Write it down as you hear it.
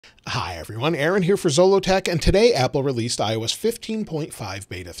Hi everyone, Aaron here for Zollotech, and today Apple released iOS 15.5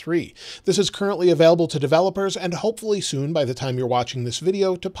 Beta 3. This is currently available to developers and hopefully soon, by the time you're watching this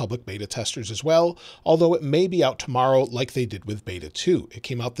video, to public beta testers as well, although it may be out tomorrow like they did with Beta 2. It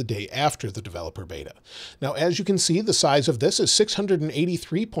came out the day after the developer beta. Now, as you can see, the size of this is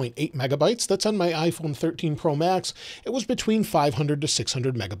 683.8 megabytes. That's on my iPhone 13 Pro Max. It was between 500 to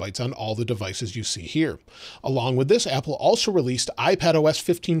 600 megabytes on all the devices you see here. Along with this, Apple also released iPadOS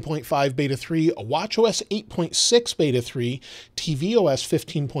 15.5 Beta 3, watchOS 8.6 Beta 3,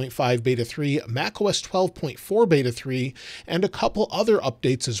 tvOS 15.5 Beta 3, macOS 12.4 Beta 3, and a couple other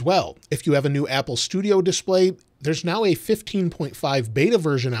updates as well. If you have a new Apple Studio display, there's now a 15.5 beta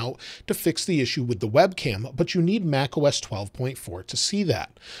version out to fix the issue with the webcam, but you need macOS 12.4 to see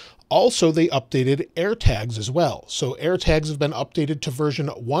that. Also, they updated AirTags as well. So AirTags have been updated to version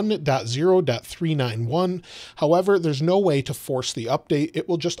 1.0.391. However, there's no way to force the update. It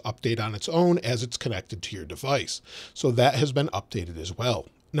will just update on its own as it's connected to your device. So that has been updated as well.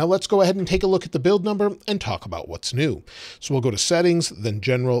 Now let's go ahead and take a look at the build number and talk about what's new. So we'll go to Settings, then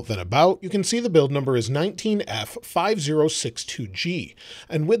General, then About. You can see the build number is 19F5062G.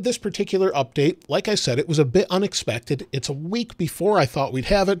 And with this particular update, like I said, it was a bit unexpected. It's a week before I thought we'd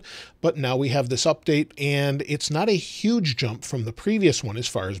have it, but now we have this update, and it's not a huge jump from the previous one as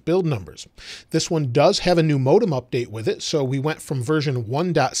far as build numbers. This one does have a new modem update with it, so we went from version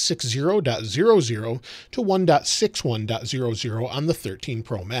 1.60.00 to 1.61.00 on the 13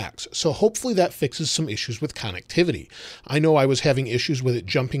 Pro Max. So hopefully that fixes some issues with connectivity. I know I was having issues with it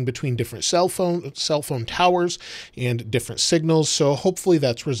jumping between different cell phone towers and different signals, so hopefully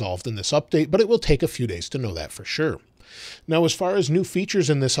that's resolved in this update, but it will take a few days to know that for sure. Now, as far as new features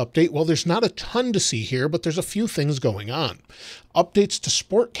in this update, well, there's not a ton to see here, but there's a few things going on. Updates to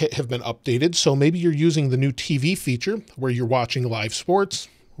SportKit have been updated, so maybe you're using the new TV feature where you're watching live sports.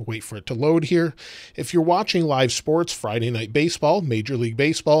 We'll wait for it to load here. If you're watching live sports, Friday Night Baseball, Major League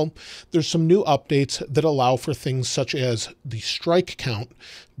Baseball, there's some new updates that allow for things such as the strike count,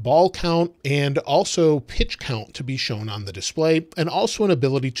 ball count, and also pitch count to be shown on the display, and also an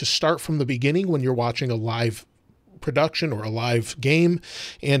ability to start from the beginning when you're watching a live production or a live game,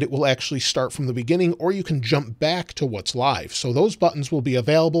 and it will actually start from the beginning, or you can jump back to what's live. So those buttons will be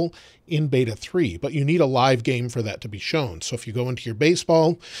available in Beta 3, but you need a live game for that to be shown. So if you go into your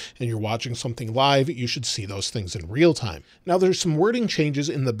baseball and you're watching something live, you should see those things in real time. Now there's some wording changes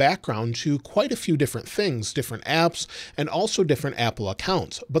in the background to quite a few different things, different apps, and also different Apple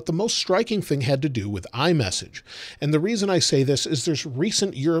accounts. But the most striking thing had to do with iMessage. And the reason I say this is there's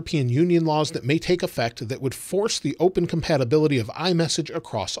recent European Union laws that may take effect that would force the open compatibility of iMessage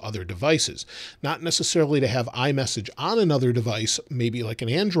across other devices. Not necessarily to have iMessage on another device, maybe like an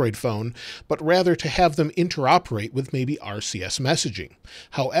Android phone, but rather to have them interoperate with maybe RCS messaging.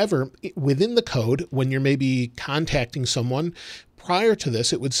 However, within the code, when you're maybe contacting someone, prior to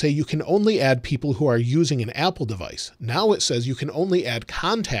this, it would say you can only add people who are using an Apple device. Now it says you can only add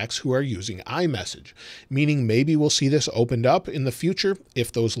contacts who are using iMessage, meaning maybe we'll see this opened up in the future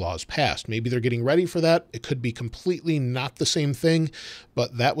if those laws pass. Maybe they're getting ready for that. It could be completely not the same thing,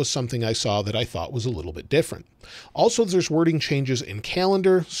 but that was something I saw that I thought was a little bit different. Also, there's wording changes in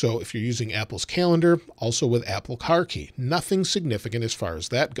Calendar. So if you're using Apple's Calendar, also with Apple Car Key, nothing significant as far as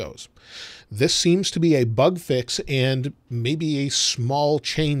that goes. This seems to be a bug fix and maybe a small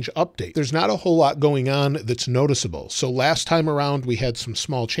change update. There's not a whole lot going on that's noticeable. So last time around, we had some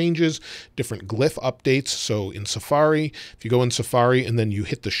small changes, different glyph updates. So in Safari, if you go in Safari and then you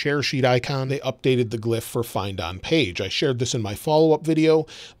hit the share sheet icon, they updated the glyph for Find on Page. I shared this in my follow-up video,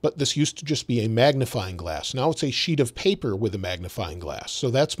 but this used to just be a magnifying glass. Now it's a sheet of paper with a magnifying glass. So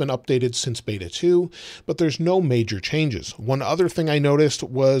that's been updated since Beta 2, but there's no major changes. One other thing I noticed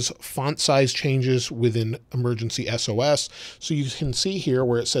was font size changes within Emergency SOS. So you can see here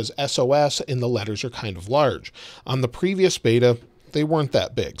where it says SOS and the letters are kind of large. On the previous beta, they weren't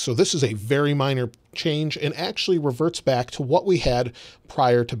that big. So this is a very minor change and actually reverts back to what we had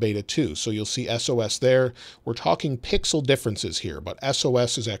prior to Beta 2. So you'll see SOS there. We're talking pixel differences here, but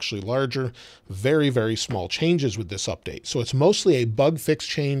SOS is actually larger. Very, very small changes with this update. So it's mostly a bug fix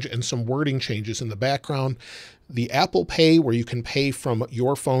change and some wording changes in the background. The Apple Pay, where you can pay from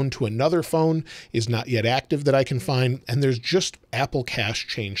your phone to another phone, is not yet active that I can find. And there's just Apple Cash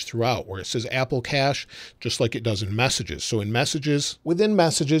changed throughout, where it says Apple Cash, just like it does in Messages. So in Messages, within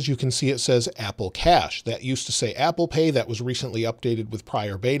Messages, you can see it says Apple Cash. That used to say Apple Pay. That was recently updated with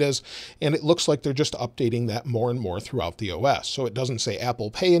prior betas. And it looks like they're just updating that more and more throughout the OS. So it doesn't say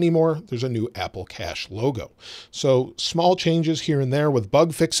Apple Pay anymore. There's a new Apple Cash logo. So small changes here and there with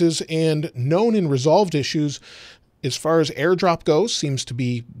bug fixes and known and resolved issues. As far as AirDrop goes, seems to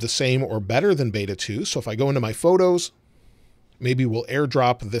be the same or better than beta 2. So if I go into my photos, maybe we'll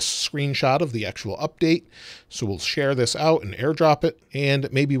airdrop this screenshot of the actual update. So we'll share this out and airdrop it, and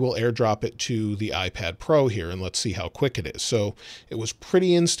maybe we'll airdrop it to the iPad Pro here, and let's see how quick it is. So it was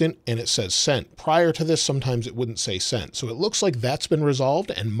pretty instant, and it says sent. Prior to this, sometimes it wouldn't say sent. So it looks like that's been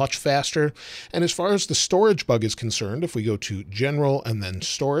resolved and much faster. And as far as the storage bug is concerned, if we go to General and then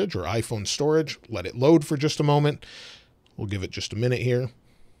Storage or iPhone Storage, let it load for just a moment. We'll give it just a minute here.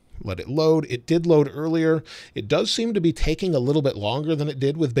 Let it load. It did load earlier. It does seem to be taking a little bit longer than it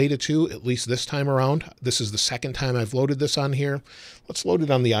did with beta 2, at least this time around. This is the second time I've loaded this on here. Let's load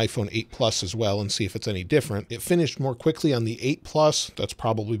it on the iPhone 8 Plus as well and see if it's any different. It finished more quickly on the 8 Plus. That's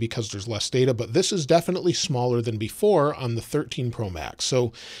probably because there's less data, but this is definitely smaller than before on the 13 Pro Max.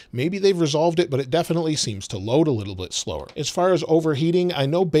 So maybe they've resolved it, but it definitely seems to load a little bit slower. As far as overheating, I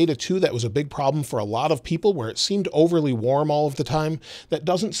know beta 2, that was a big problem for a lot of people where it seemed overly warm all of the time. That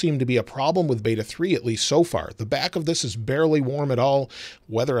doesn't seem to be a problem with beta 3, at least so far. The back of this is barely warm at all.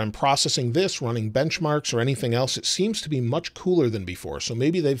 Whether I'm processing this, running benchmarks, or anything else, it seems to be much cooler than before. So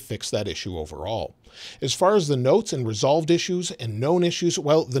maybe they've fixed that issue overall. As far as the notes and resolved issues and known issues,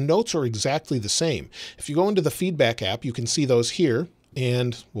 well, the notes are exactly the same. If you go into the feedback app, you can see those here.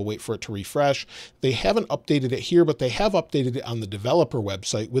 And we'll wait for it to refresh. They haven't updated it here, but they have updated it on the developer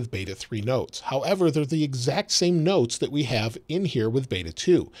website with beta 3 notes. However, they're the exact same notes that we have in here with beta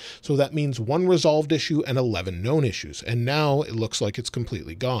 2. So that means 1 resolved issue and 11 known issues. And now it looks like it's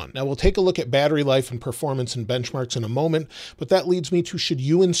completely gone. Now we'll take a look at battery life and performance and benchmarks in a moment, but that leads me to, should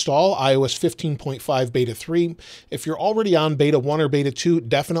you install iOS 15.5 beta 3? If you're already on beta 1 or beta 2,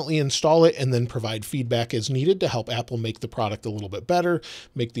 definitely install it and then provide feedback as needed to help Apple make the product a little bit better,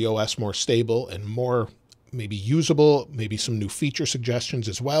 make the OS more stable and more maybe usable, maybe some new feature suggestions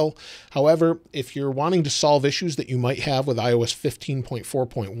as well. However, if you're wanting to solve issues that you might have with iOS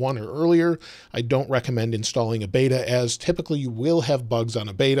 15.4.1 or earlier, I don't recommend installing a beta, as typically you will have bugs on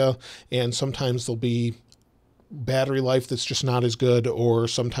a beta, and sometimes there'll be battery life that's just not as good, or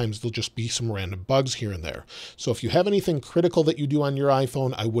sometimes there'll just be some random bugs here and there. So if you have anything critical that you do on your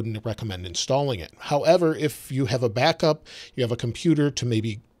iPhone, I wouldn't recommend installing it. However, if you have a backup, you have a computer to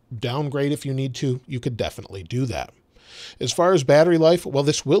maybe downgrade if you need to, you could definitely do that. As far as battery life, well,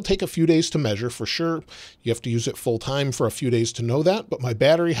 this will take a few days to measure for sure. You have to use it full time for a few days to know that, but my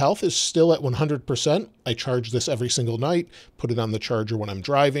battery health is still at 100%. I charge this every single night, put it on the charger when I'm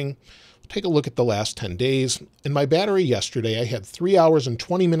driving. Take a look at the last 10 days. In my battery yesterday, I had 3 hours and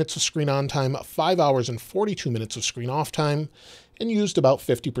 20 minutes of screen on time, 5 hours and 42 minutes of screen off time, and used about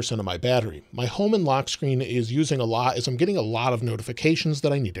 50% of my battery. My home and lock screen is using a lot, as I'm getting a lot of notifications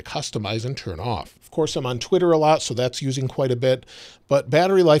that I need to customize and turn off. Of course, I'm on Twitter a lot, so that's using quite a bit, but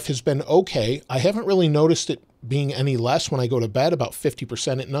battery life has been okay. I haven't really noticed it being any less when I go to bed, about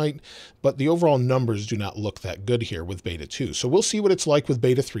 50% at night, but the overall numbers do not look that good here with beta 2. So we'll see what it's like with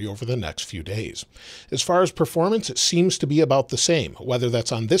beta 3 over the next few days. As far as performance, it seems to be about the same, whether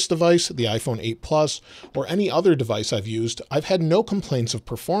that's on this device, the iPhone 8 Plus, or any other device I've used. I've had no complaints of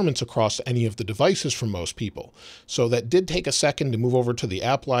performance across any of the devices from most people. So that did take a second to move over to the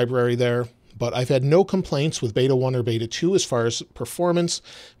app library there, but I've had no complaints with beta 1 or beta 2 as far as performance.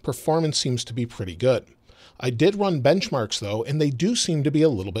 Performance seems to be pretty good. I did run benchmarks though, and they do seem to be a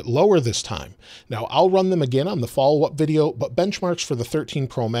little bit lower this time. Now I'll run them again on the follow-up video, but benchmarks for the 13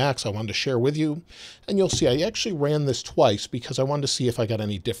 Pro Max I wanted to share with you. And you'll see I actually ran this twice because I wanted to see if I got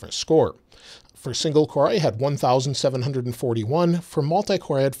any different score. For single core, I had 1,741. For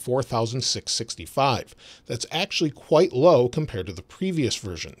multi-core, I had 4,665. That's actually quite low compared to the previous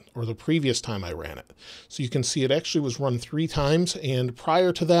version, or the previous time I ran it. So you can see it actually was run 3 times, and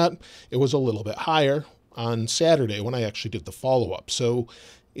prior to that, it was a little bit higher on Saturday when I actually did the follow-up. So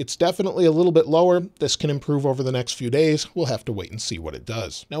it's definitely a little bit lower. This can improve over the next few days. We'll have to wait and see what it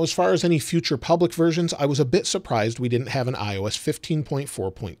does. Now, as far as any future public versions, I was a bit surprised we didn't have an iOS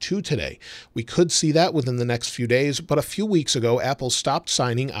 15.4.2 today. We could see that within the next few days, but a few weeks ago, Apple stopped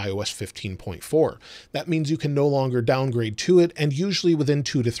signing iOS 15.4. That means you can no longer downgrade to it, and usually within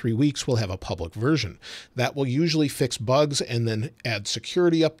 2 to 3 weeks, we'll have a public version. That will usually fix bugs and then add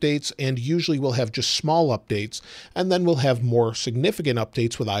security updates, and usually we'll have just small updates, and then we'll have more significant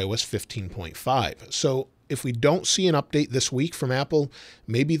updates with iOS 15.5. So if we don't see an update this week from Apple,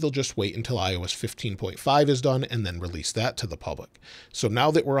 maybe they'll just wait until iOS 15.5 is done and then release that to the public. So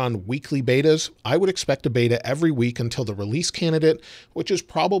now that we're on weekly betas, I would expect a beta every week until the release candidate, which is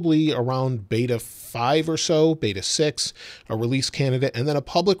probably around beta 5 or so, beta 6, a release candidate, and then a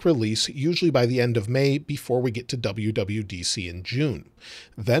public release, usually by the end of May before we get to WWDC in June.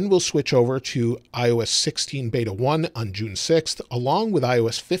 Then we'll switch over to iOS 16 beta 1 on June 6th, along with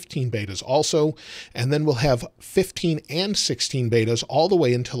iOS 15 betas also, and then we'll have 15 and 16 betas all the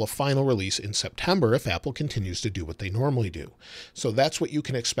way until a final release in September if Apple continues to do what they normally do. So that's what you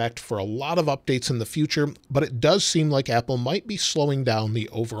can expect for a lot of updates in the future, but it does seem like Apple might be slowing down the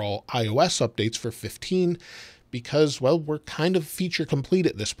overall iOS updates for 15 because, well, we're kind of feature complete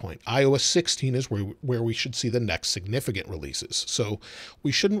at this point. iOS 16 is where we should see the next significant releases. So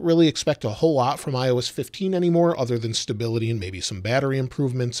we shouldn't really expect a whole lot from iOS 15 anymore other than stability and maybe some battery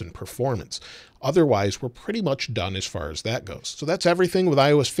improvements and performance. Otherwise, we're pretty much done as far as that goes. So that's everything with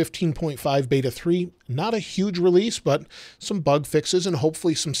iOS 15.5 Beta 3. Not a huge release, but some bug fixes and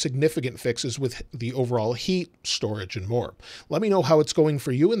hopefully some significant fixes with the overall heat, storage, and more. Let me know how it's going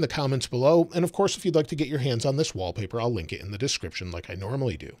for you in the comments below. And of course, if you'd like to get your hands on this wallpaper, I'll link it in the description like I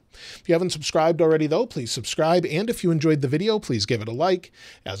normally do. If you haven't subscribed already though, please subscribe. And if you enjoyed the video, please give it a like.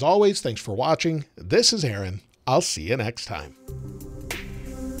 As always, thanks for watching. This is Aaron. I'll see you next time.